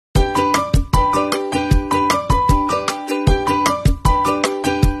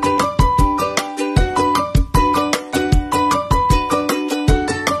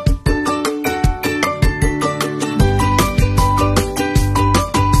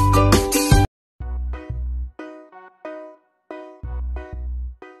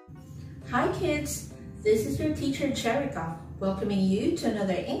This is your teacher Jerica, welcoming you to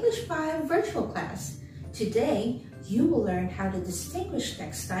another English 5 virtual class. Today, you will learn how to distinguish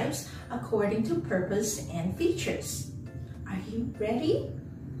text types according to purpose and features. Are you ready?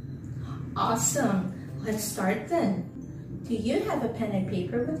 Awesome! Let's start then. Do you have a pen and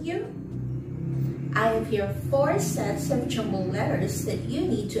paper with you? I have here 4 sets of jumbled letters that you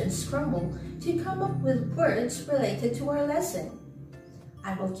need to unscramble to come up with words related to our lesson.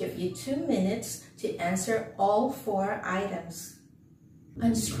 I will give you 2 minutes to answer all 4 items.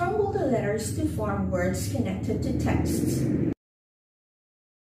 Unscramble the letters to form words connected to texts.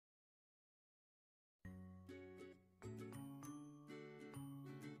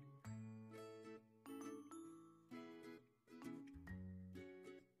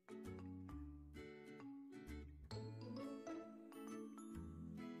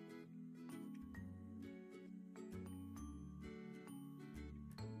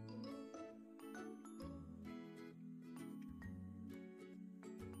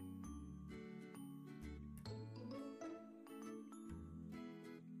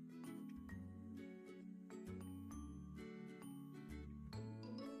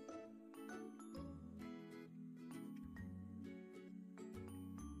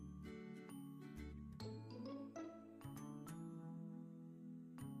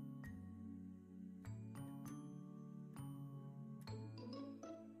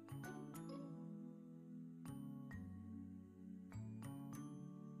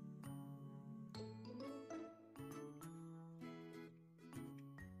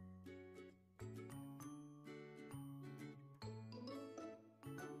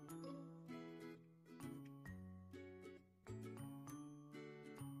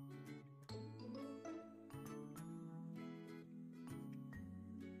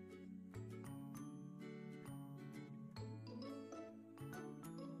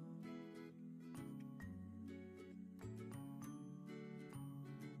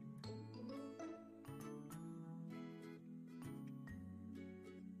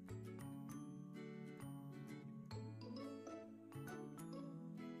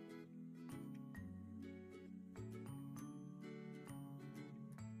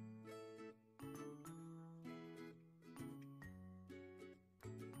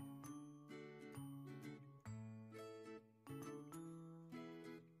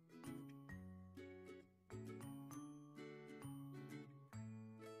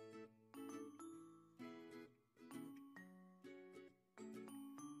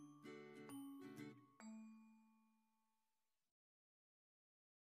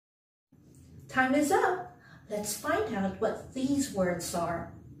 Time is up. Let's find out what these words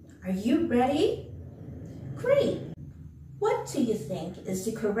are. Are you ready? Great! What do you think is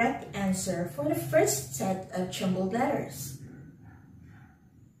the correct answer for the first set of jumbled letters?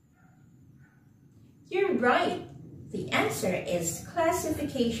 You're right. The answer is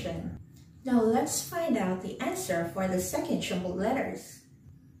classification. Now let's find out the answer for the second jumbled letters.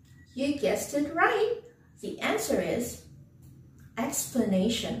 You guessed it right. The answer is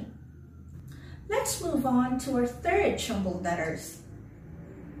explanation. Let's move on to our third jumbled letters.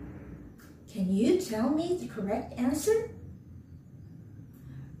 Can you tell me the correct answer?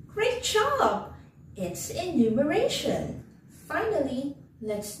 Great job! It's enumeration. Finally,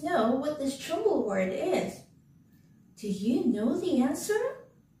 let's know what this jumbled word is. Do you know the answer?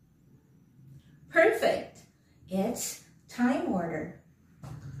 Perfect! It's time order.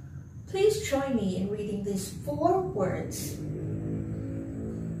 Please join me in reading these 4 words.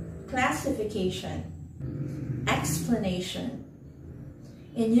 Classification, explanation,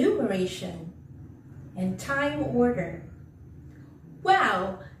 enumeration, and time order.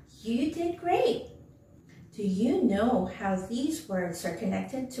 Wow, you did great! Do you know how these words are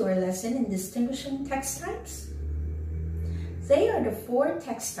connected to our lesson in distinguishing text types? They are the 4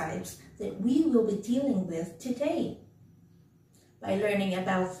 text types that we will be dealing with today. By learning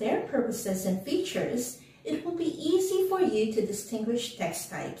about their purposes and features, it will be easy for you to distinguish text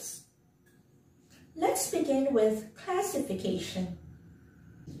types. Let's begin with classification.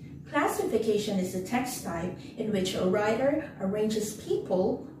 Classification is a text type in which a writer arranges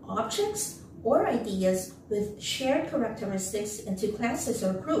people, objects, or ideas with shared characteristics into classes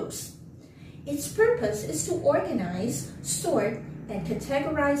or groups. Its purpose is to organize, sort, and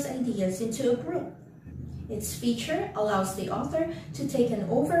categorize ideas into a group. Its feature allows the author to take an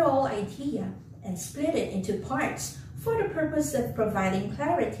overall idea and split it into parts for the purpose of providing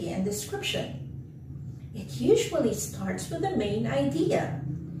clarity and description. It usually starts with the main idea,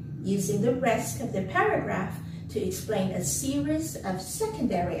 using the rest of the paragraph to explain a series of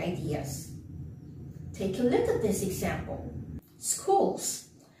secondary ideas. Take a look at this example. Schools.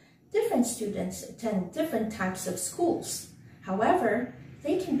 different students attend different types of schools. However,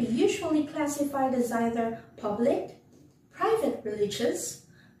 they can be usually classified as either public, private religious,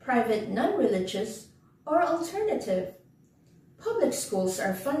 private non-religious, or alternative. Public schools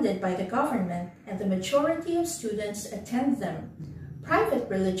are funded by the government and the majority of students attend them. Private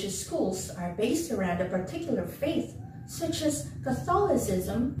religious schools are based around a particular faith, such as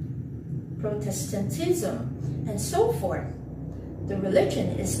Catholicism, Protestantism, and so forth. The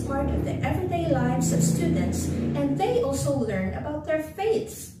religion is part of the everyday lives of students, and they also learn about their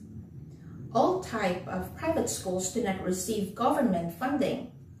faiths. All types of private schools do not receive government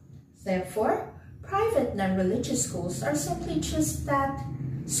funding. Therefore, private non-religious schools are simply just that,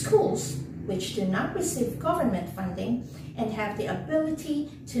 schools which do not receive government funding and have the ability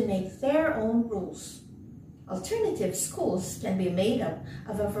to make their own rules. Alternative schools can be made up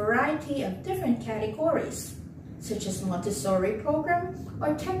of a variety of different categories, such as Montessori program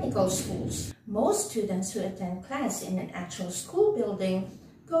or technical schools. Most students who attend class in an actual school building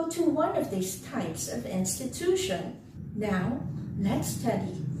go to one of these types of institution. Now, let's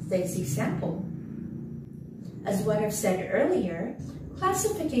study this example. As what I've said earlier,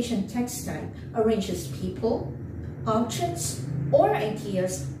 classification text type arranges people, objects, or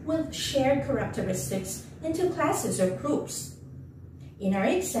ideas with shared characteristics into classes or groups. In our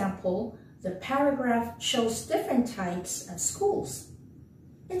example, the paragraph shows different types of schools.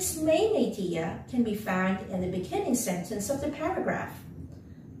 Its main idea can be found in the beginning sentence of the paragraph.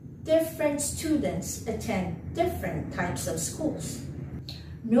 Different students attend different types of schools.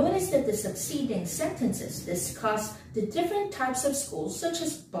 Notice that the succeeding sentences discuss the different types of schools such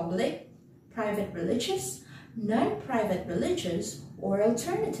as public, private religious, non-private religious, or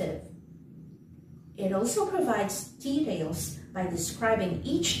alternative. It also provides details by describing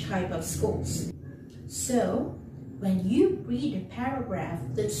each type of schools. So, when you read a paragraph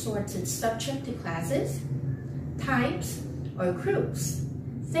that sorts its subject to classes, types, or groups,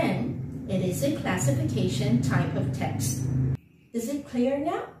 then it is a classification type of text. Is it clear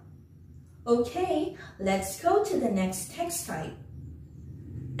now? Okay, let's go to the next text type.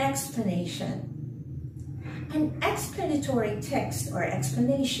 Explanation. An explanatory text or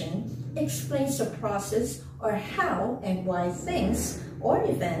explanation explains a process or how and why things or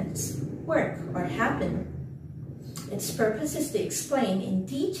events work or happen. Its purpose is to explain in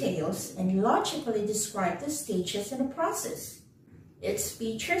details and logically describe the stages in a process. Its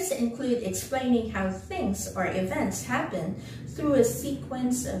features include explaining how things or events happen through a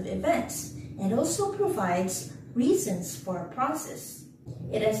sequence of events and also provides reasons for a process.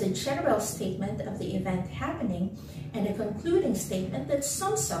 It has a general statement of the event happening and a concluding statement that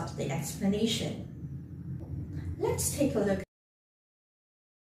sums up the explanation. Let's take a look at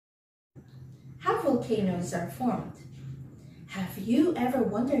how volcanoes are formed. Have you ever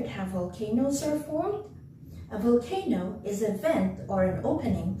wondered how volcanoes are formed? A volcano is a vent or an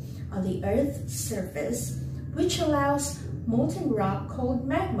opening on the Earth's surface which allows molten rock called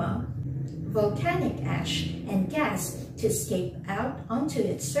magma, volcanic ash, and gas to escape out onto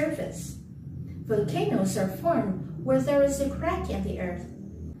its surface. Volcanoes are formed where there is a crack in the Earth.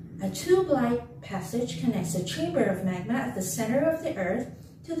 A tube-like passage connects a chamber of magma at the center of the Earth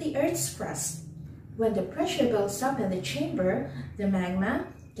to the Earth's crust. When the pressure builds up in the chamber, the magma,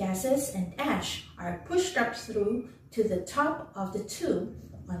 gases, and ash are pushed up through to the top of the tube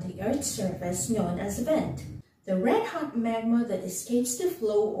on the Earth's surface known as a vent. The red-hot magma that escapes the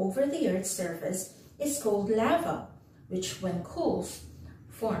flow over the Earth's surface is called lava, which when cools,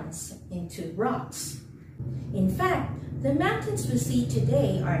 forms into rocks. In fact, the mountains we see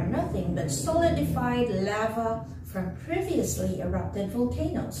today are nothing but solidified lava from previously erupted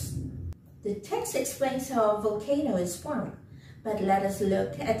volcanoes. The text explains how a volcano is formed, but let us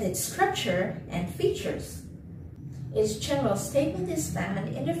look at its structure and features. Its general statement is found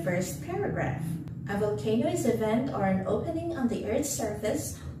in the first paragraph. A volcano is a vent or an opening on the Earth's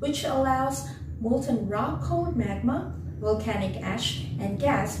surface which allows molten rock called magma, volcanic ash, and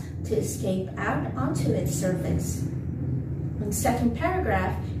gas to escape out onto its surface. In the second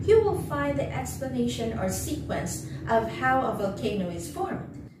paragraph, you will find the explanation or sequence of how a volcano is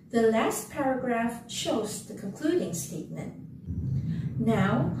formed. The last paragraph shows the concluding statement.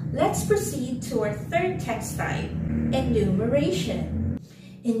 Now, let's proceed to our third text type, enumeration.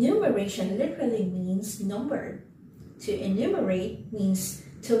 Enumeration literally means numbered. To enumerate means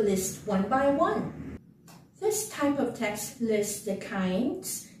to list one by one. This type of text lists the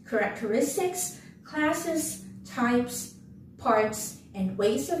kinds, characteristics, classes, types, parts, and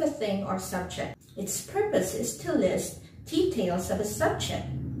ways of a thing or subject. Its purpose is to list details of a subject.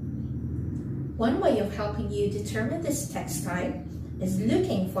 One way of helping you determine this text type is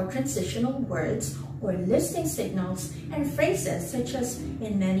looking for transitional words or listing signals and phrases such as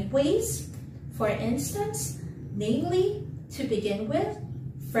in many ways, for instance, namely, to begin with,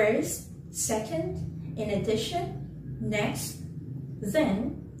 first, second, in addition, next,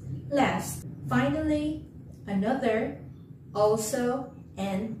 then, last, finally, another, also,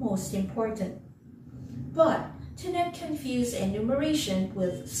 and most important. But do not confuse enumeration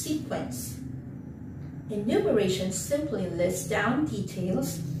with sequence. Enumeration simply lists down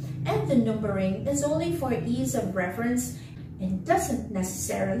details, and the numbering is only for ease of reference and doesn't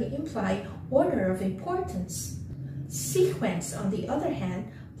necessarily imply order of importance. Sequence, on the other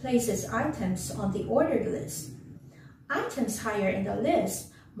hand, places items on the ordered list. Items higher in the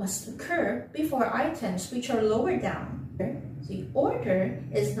list must occur before items which are lower down. The order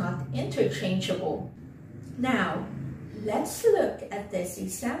is not interchangeable. Now, let's look at this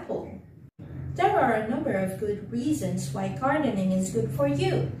example. There are a number of good reasons why gardening is good for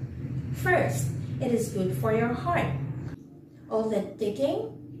you. First, it is good for your heart. All that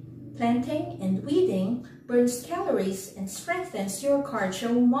digging, planting, and weeding burns calories and strengthens your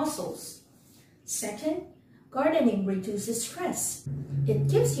cardio muscles. Second, gardening reduces stress. It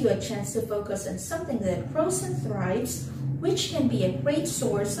gives you a chance to focus on something that grows and thrives, which can be a great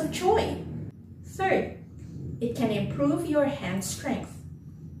source of joy. Third, it can improve your hand strength.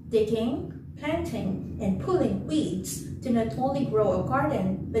 Digging, planting, and pulling weeds do not only grow a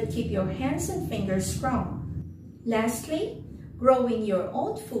garden, but keep your hands and fingers strong. Lastly, growing your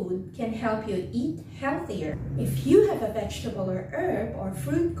own food can help you eat healthier. If you have a vegetable or herb or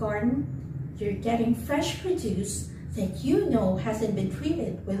fruit garden, you're getting fresh produce that you know hasn't been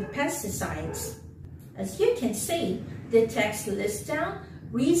treated with pesticides. As you can see, the text lists down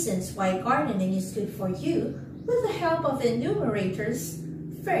reasons why gardening is good for you with the help of enumerators,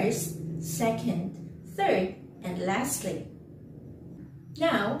 first, second, third, and lastly.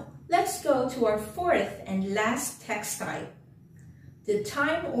 Now, let's go to our fourth and last text type, the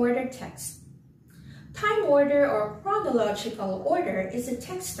time order text. Time order or chronological order is a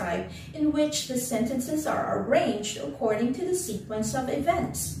text type in which the sentences are arranged according to the sequence of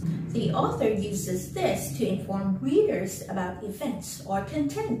events. The author uses this to inform readers about events or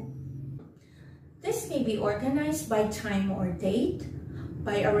content. This may be organized by time or date,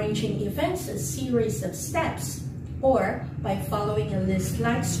 by arranging events as a series of steps, or by following a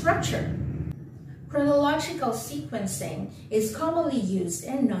list-like structure. Chronological sequencing is commonly used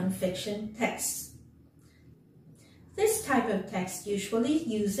in non-fiction texts. This type of text usually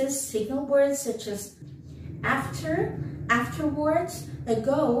uses signal words such as after, afterwards,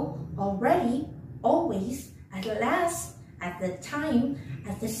 ago, already, always, at last, at the time,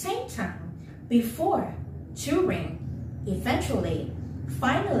 at the same time, before, during, eventually,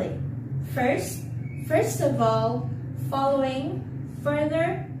 finally, first, first of all, following,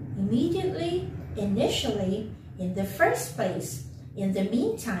 further, immediately, initially, in the first place, in the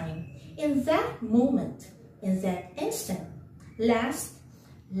meantime, in that moment, in that instant, last,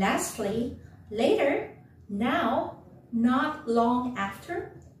 lastly, later, now, not long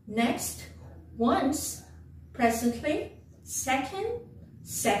after, next, once, presently, second,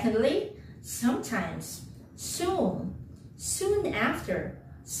 secondly, sometimes, soon, soon after,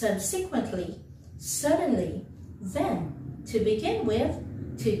 subsequently, suddenly, then, to begin with,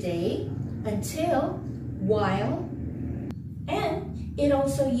 today, until, while, and it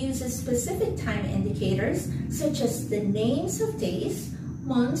also uses specific time indicators such as the names of days,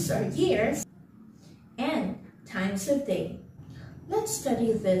 months or years, and times of day. Let's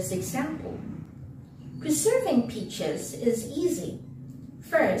study this example. Preserving peaches is easy.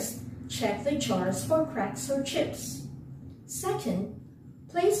 First, check the jars for cracks or chips. Second,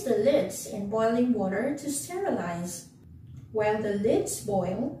 place the lids in boiling water to sterilize. While the lids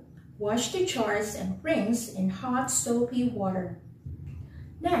boil, wash the jars and rings in hot soapy water.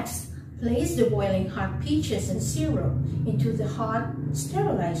 Next, place the boiling hot peaches and syrup into the hot,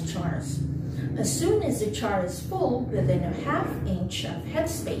 sterilized jars. As soon as the jar is full within a ½ inch of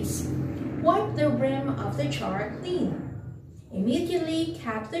headspace, wipe the rim of the jar clean. Immediately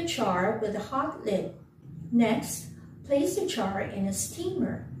cap the jar with a hot lid. Next, place the jar in a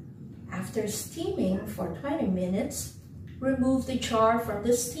steamer. After steaming for 20 minutes, remove the jar from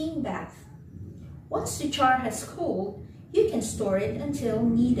the steam bath. Once the jar has cooled, you can store it until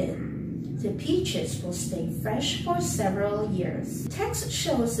needed. The peaches will stay fresh for several years. Text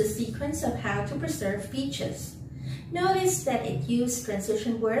shows the sequence of how to preserve peaches. Notice that it used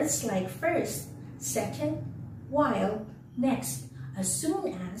transition words like first, second, while, next, as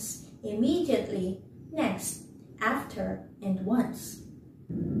soon as, immediately, next, after, and once.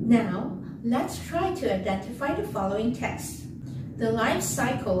 Now, let's try to identify the following text. The life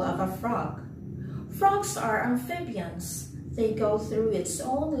cycle of a frog. Frogs are amphibians. They go through its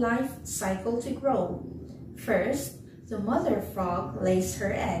own life cycle to grow. First, the mother frog lays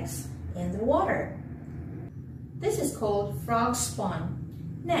her eggs in the water. This is called frog spawn.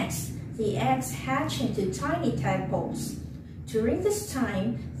 Next, the eggs hatch into tiny tadpoles. During this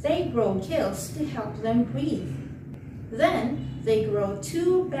time, they grow gills to help them breathe. Then, they grow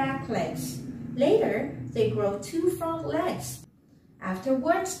 2 back legs. Later, they grow 2 front legs.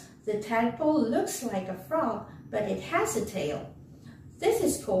 Afterwards, the tadpole looks like a frog, but it has a tail. This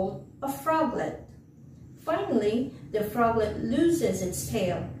is called a froglet. Finally, the froglet loses its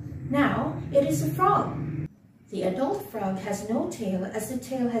tail. Now, it is a frog. The adult frog has no tail as the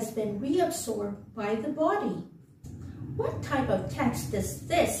tail has been reabsorbed by the body. What type of text does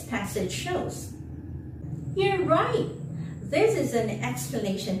this passage show? You're right! This is an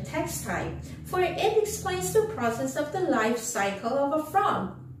explanation text type, for it explains the process of the life cycle of a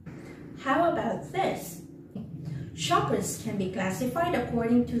frog. How about this? Shoppers can be classified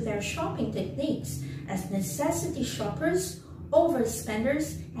according to their shopping techniques as necessity shoppers,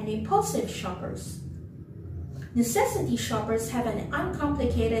 overspenders, and impulsive shoppers. Necessity shoppers have an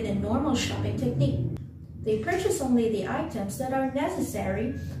uncomplicated and normal shopping technique. They purchase only the items that are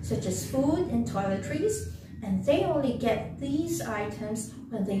necessary, such as food and toiletries, and they only get these items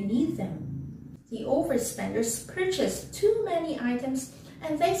when they need them. The overspenders purchase too many items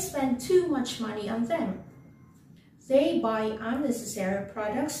and they spend too much money on them. They buy unnecessary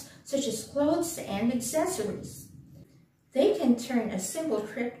products such as clothes and accessories. They can turn a simple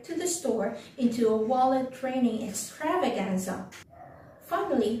trip to the store into a wallet-draining extravaganza.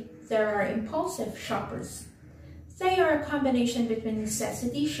 Finally, there are impulsive shoppers. They are a combination between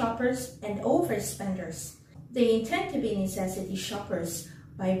necessity shoppers and overspenders. They intend to be necessity shoppers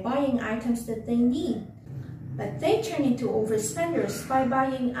by buying items that they need, but they turn into overspenders by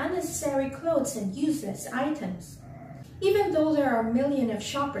buying unnecessary clothes and useless items. Even though there are millions of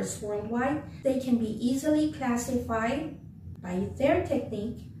shoppers worldwide, they can be easily classified by their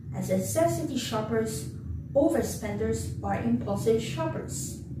technique as necessity shoppers, overspenders, or impulsive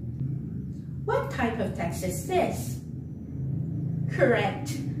shoppers. What type of text is this?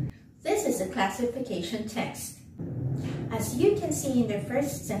 Correct. This is a classification text. As you can see in the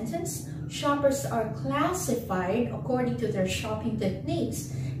first sentence, shoppers are classified according to their shopping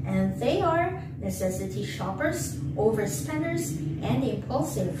techniques, and they are necessity shoppers, overspenders, and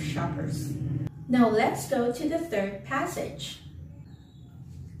impulsive shoppers. Now let's go to the third passage.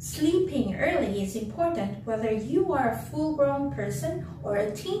 Sleeping early is important whether you are a full-grown person or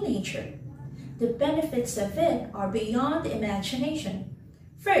a teenager. The benefits of it are beyond imagination.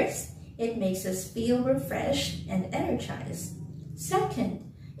 First, it makes us feel refreshed and energized.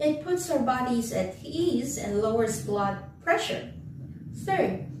 Second, it puts our bodies at ease and lowers blood pressure.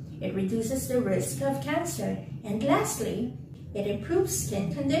 Third, it reduces the risk of cancer. And lastly, it improves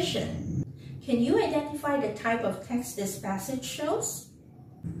skin condition. Can you identify the type of text this passage shows?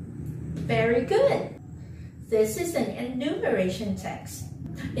 Very good! This is an enumeration text.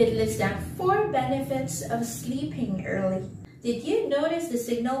 It lists down 4 benefits of sleeping early. Did you notice the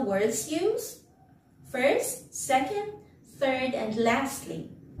signal words used? First, second, third, and lastly.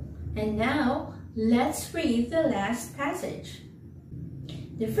 And now, let's read the last passage.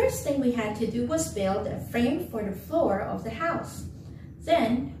 The first thing we had to do was build a frame for the floor of the house.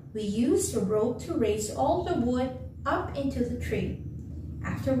 Then, we used a rope to raise all the wood up into the tree.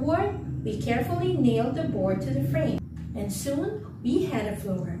 Afterward, we carefully nailed the board to the frame, and soon we had a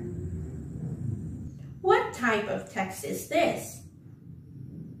floor. What type of text is this?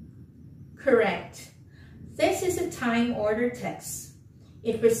 Correct. This is a time-ordered text.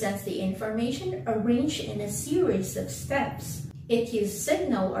 It presents the information arranged in a series of steps. It uses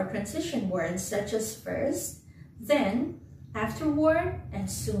signal or transition words such as first, then, afterward, and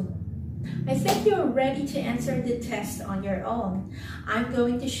soon. I think you're ready to answer the test on your own. I'm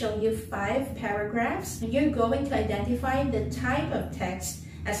going to show you 5 paragraphs, and you're going to identify the type of text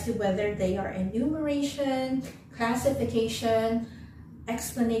as to whether they are enumeration, classification,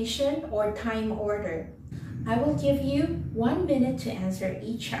 explanation, or time order. I will give you 1 minute to answer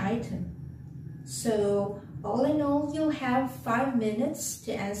each item. So, all in all, you'll have 5 minutes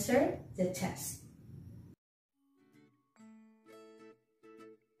to answer the test.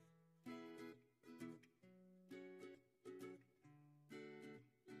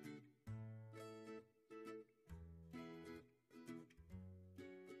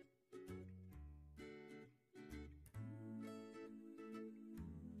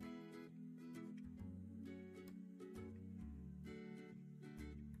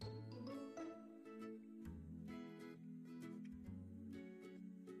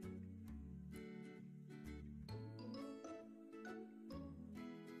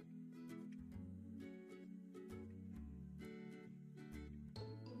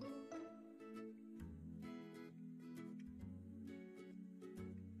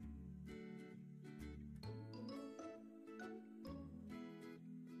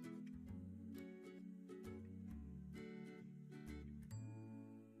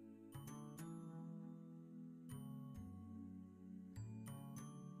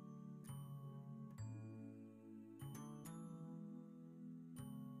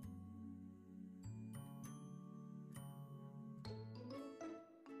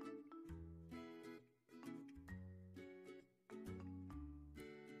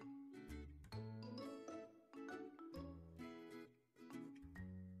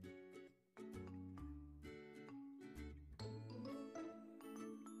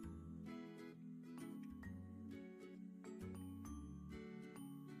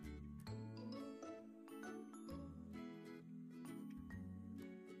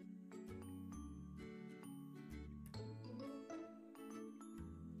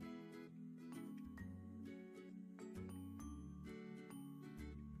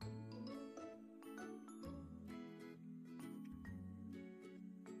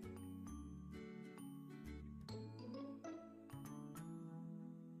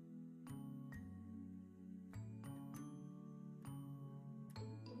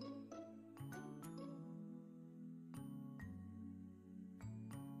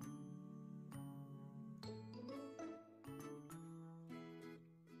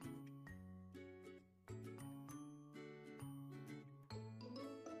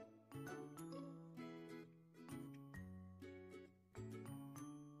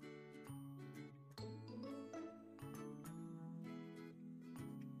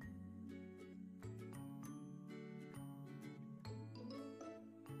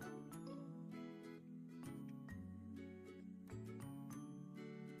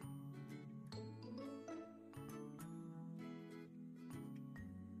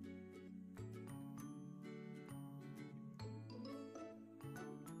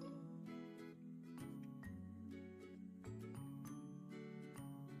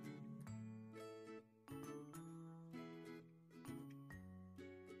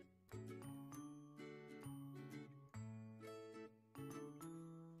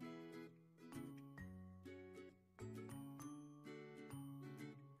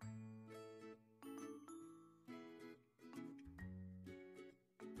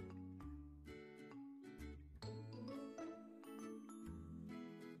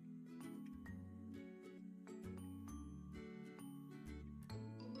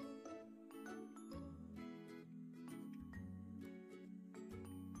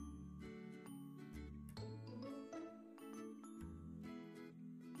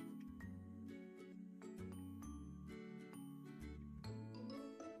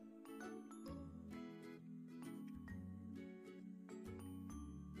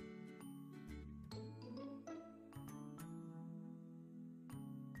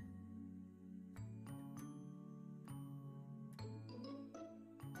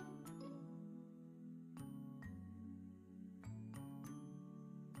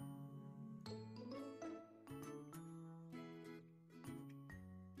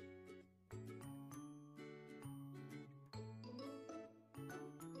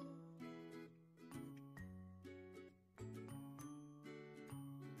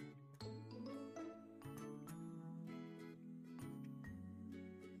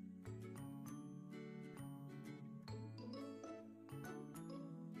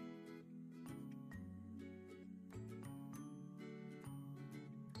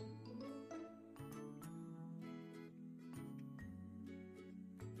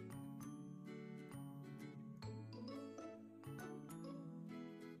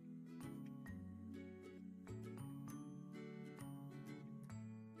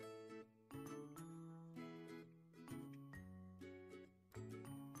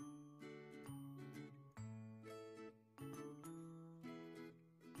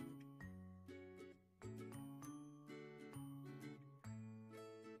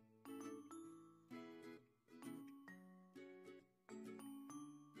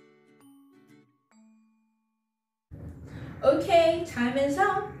 Okay, time is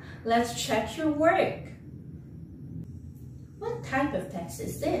up. Let's check your work. What type of text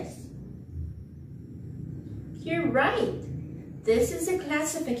is this? You're right. This is a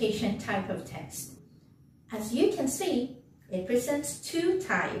classification type of text. As you can see, it presents two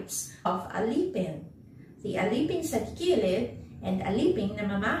types of alipin. The alipin sa gilid and alipin na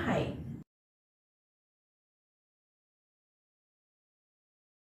mamahay.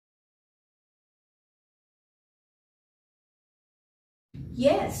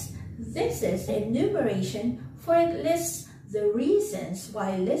 Yes, this is enumeration, for it lists the reasons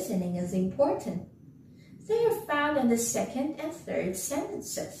why listening is important. They are found in the second and third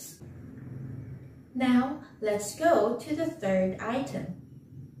sentences. Now, let's go to the third item.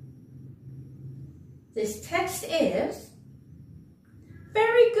 This text is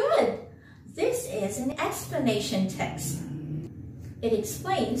very good. This is an explanation text. It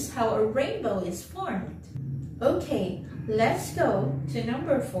explains how a rainbow is formed. Okay, let's go to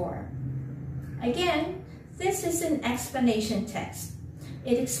number 4. Again, this is an explanation text.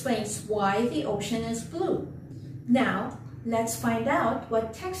 It explains why the ocean is blue. Now, let's find out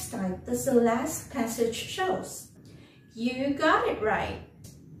what text type does the last passage shows. You got it right.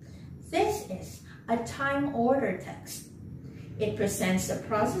 This is a time order text. It presents a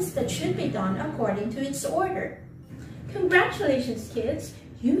process that should be done according to its order. Congratulations, kids!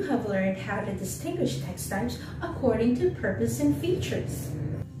 You have learned how to distinguish text types according to purpose and features.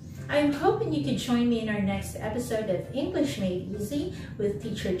 I'm hoping you can join me in our next episode of English Made Easy with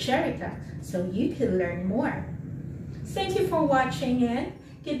Teacher Jerica so you can learn more. Thank you for watching and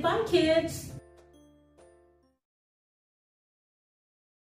goodbye, kids!